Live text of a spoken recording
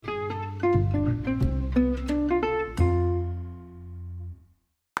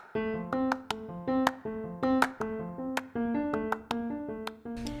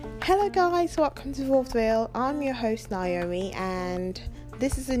guys, welcome to Vaudeville. I'm your host Naomi, and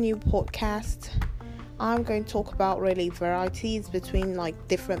this is a new podcast. I'm going to talk about really varieties between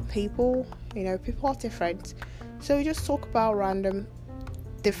different people. People are different, so we just talk about random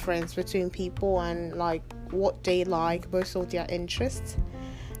difference between people and what they like, most of their interests.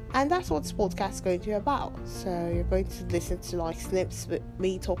 And that's what this podcast is going to be about. So you're going to listen to snips with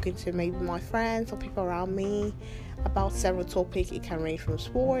me talking to maybe my friends or people around me about several topics. It can range from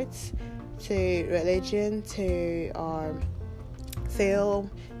sports to religion to film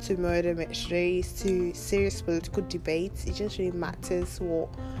to murder mysteries to serious political debates. It just really matters what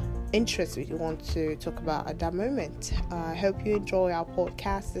interests you want to talk about at that moment. I hope you enjoy our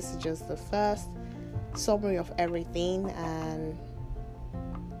podcast. This is just the first summary of everything, and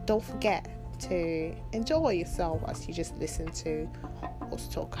don't forget to enjoy yourself as you just listen to us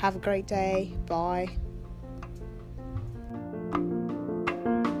talk. Have a great day. Bye.